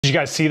Did you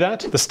guys see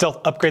that? The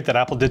stealth upgrade that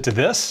Apple did to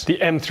this, the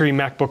M3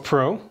 MacBook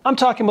Pro. I'm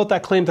talking about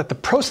that claim that the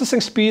processing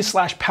speed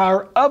 /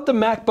 power of the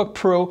MacBook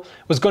Pro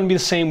was going to be the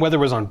same whether it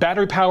was on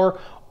battery power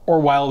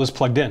or while it was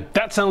plugged in.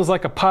 That sounds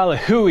like a pile of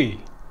hooey,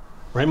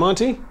 right,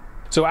 Monty?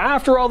 So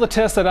after all the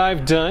tests that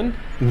I've done,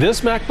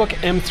 this MacBook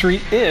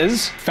M3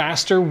 is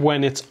faster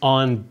when it's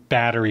on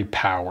battery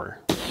power.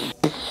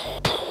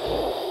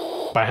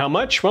 By how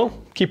much? Well,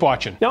 keep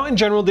watching. Now, in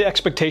general, the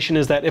expectation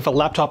is that if a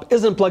laptop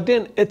isn't plugged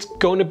in, it's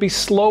going to be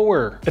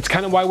slower. It's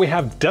kind of why we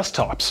have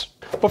desktops.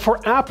 But for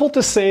Apple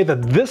to say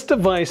that this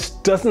device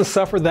doesn't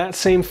suffer that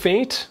same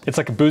fate, it's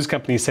like a booze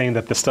company saying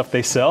that the stuff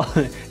they sell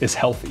is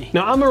healthy.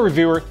 Now, I'm a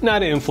reviewer,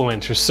 not an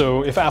influencer,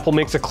 so if Apple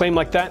makes a claim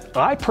like that,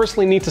 I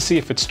personally need to see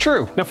if it's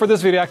true. Now, for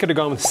this video, I could have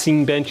gone with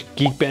Cinebench,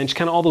 Geekbench,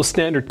 kind of all those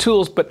standard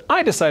tools, but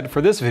I decided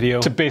for this video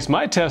to base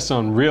my tests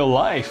on real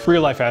life.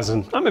 Real life as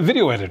in, I'm a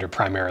video editor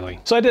primarily.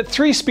 So I did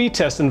 3 speed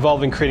tests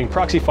involving creating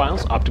proxy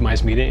files,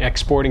 optimized media, and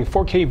exporting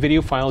 4K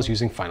video files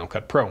using Final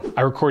Cut Pro.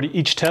 I recorded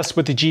each test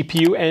with the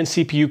GPU and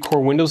CPU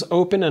core windows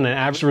open and I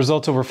averaged the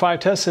results over 5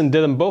 tests and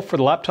did them both for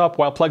the laptop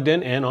while plugged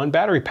in and on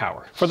battery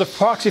power. For the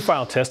proxy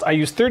file test, I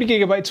used 30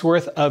 gigabytes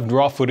worth of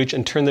raw footage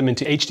and turned them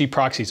into HD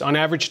proxies. On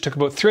average, it took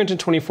about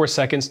 324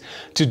 seconds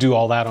to do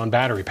all that on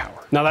battery power.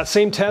 Now that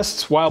same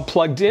test, while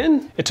plugged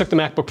in, it took the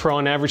MacBook Pro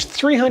on average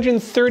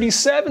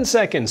 337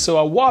 seconds, so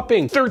a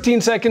whopping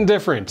 13-second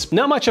difference.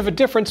 Not much of a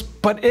difference,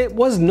 but it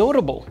was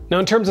notable. Now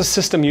in terms of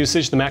system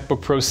usage, the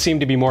MacBook Pro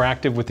seemed to be more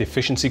active with the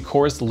efficiency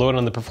cores. The load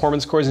on the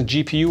performance cores and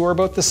GPU were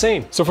about the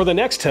same. So for the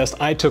next test,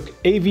 I took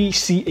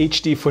AVC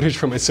HD footage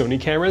from my Sony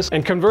cameras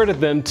and converted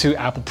them to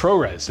Apple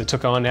ProRes. It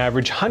took on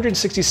average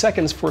 160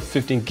 seconds for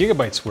 15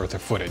 gigabytes worth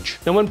of footage.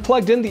 Now when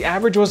plugged in, the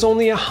average was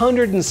only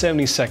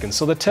 170 seconds,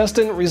 so the test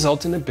didn't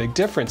result in a big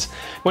difference.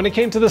 When it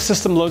came to the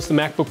system loads, the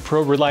MacBook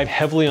Pro relied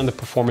heavily on the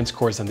performance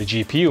cores and the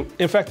GPU.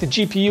 In fact, the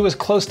GPU was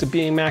close to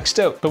being maxed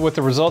out, but with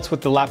the results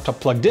with the laptop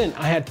plugged in,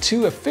 I had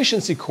 2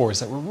 efficiency cores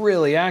that were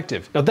really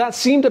active. Now that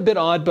seemed a bit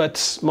odd,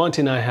 but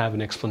Monty and I have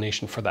an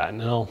explanation for that,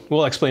 and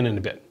we'll explain in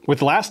a bit. With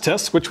the last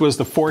test, which was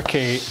the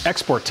 4K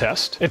export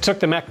test, it took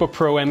the MacBook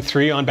Pro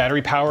M3 on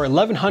battery power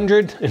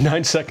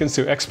 1109 seconds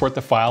to export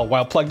the file.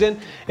 While plugged in,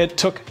 it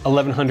took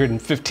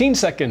 1115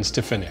 seconds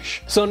to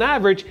finish. So on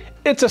average,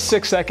 it's a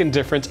 6-second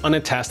difference on a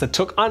test that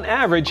took on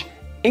average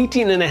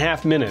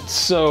 18.5 minutes.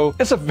 So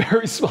it's a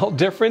very small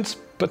difference,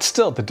 but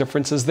still the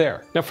difference is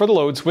there. Now for the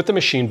loads with the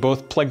machine,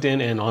 both plugged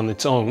in and on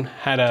its own,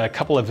 had a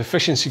couple of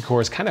efficiency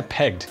cores kind of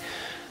pegged.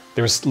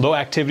 There was low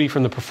activity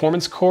from the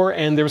performance core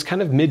and there was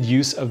kind of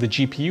mid-use of the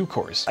GPU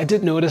cores. I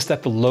did notice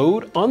that the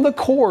load on the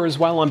cores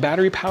while on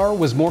battery power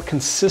was more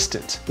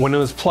consistent. When it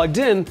was plugged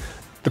in,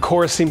 the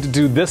cores seemed to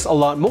do this a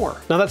lot more.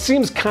 Now that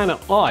seems kind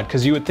of odd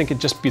because you would think it'd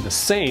just be the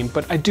same,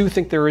 but I do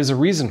think there is a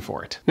reason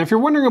for it. Now if you're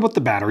wondering about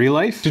the battery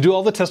life, to do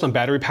all the tests on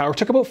battery power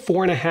took about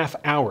 4.5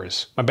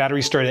 hours. My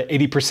battery started at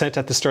 80%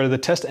 at the start of the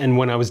test, and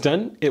when I was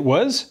done, it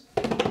was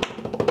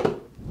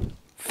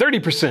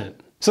 30%.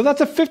 So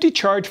that's a 50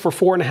 charge for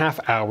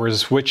 4.5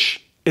 hours,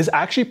 which is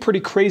actually pretty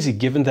crazy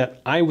given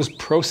that I was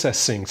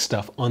processing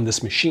stuff on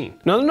this machine.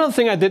 Now another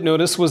thing I did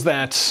notice was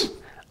that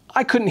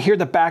I couldn't hear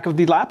the back of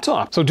the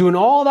laptop. So doing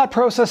all that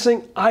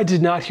processing, I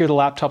did not hear the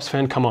laptop's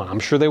fan come on. I'm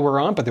sure they were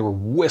on, but they were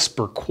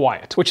whisper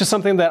quiet, which is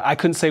something that I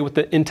couldn't say with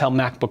the Intel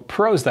MacBook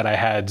Pros that I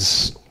had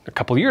a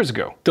couple years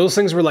ago. Those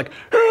things were like,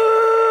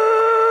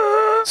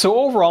 Aah! So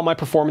overall, my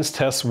performance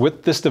tests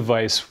with this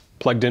device,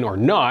 plugged in or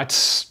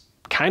not,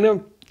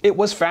 it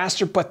was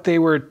faster, but they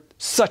were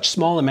such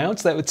small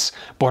amounts that it's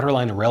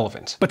borderline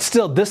irrelevant. But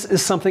still, this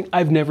is something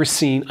I've never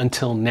seen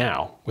until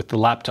now with the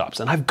laptops,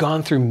 and I've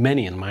gone through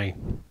many in my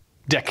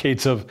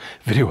decades of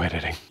video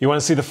editing. You want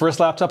to see the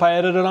first laptop I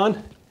edited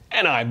on?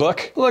 An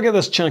iBook. Look at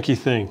this chunky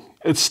thing.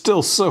 It's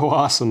still so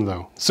awesome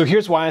though. So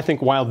here's why I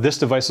think while this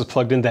device was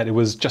plugged in that it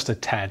was just a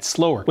tad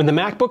slower. When the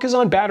MacBook is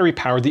on battery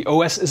power, the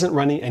OS isn't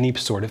running any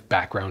sort of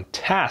background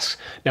tasks.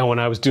 Now when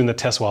I was doing the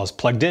test while I was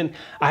plugged in,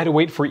 I had to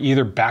wait for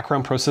either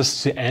background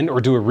processes to end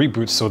or do a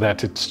reboot so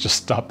that it just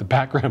stopped the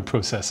background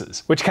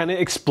processes. Which kind of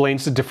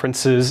explains the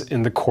differences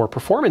in the core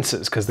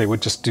performances, because they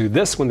would just do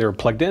this when they were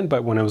plugged in,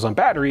 but when it was on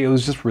battery, it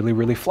was just really,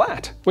 really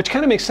flat. Which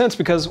kind of makes sense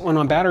because when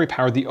on battery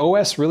power, the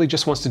OS really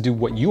just wants to do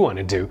what you want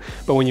to do.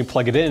 But when you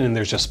plug it in and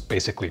there's just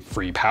basically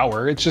free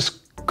power, it's just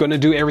gonna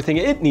do everything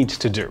it needs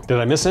to do. Did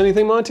I miss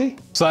anything, Monty?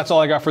 So that's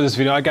all I got for this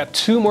video. I got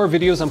 2 more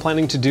videos I'm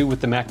planning to do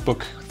with the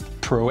MacBook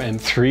Pro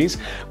M3s,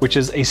 which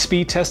is a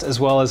speed test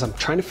as well as I'm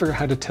trying to figure out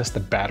how to test the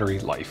battery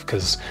life,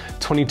 because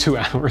 22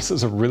 hours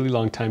is a really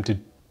long time to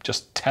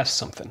just test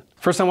something.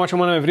 First time watching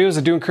one of my videos,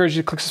 I do encourage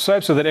you to click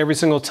subscribe so that every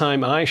single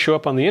time I show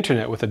up on the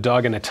internet with a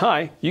dog and a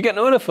tie, you get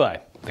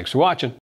notified. Thanks for watching.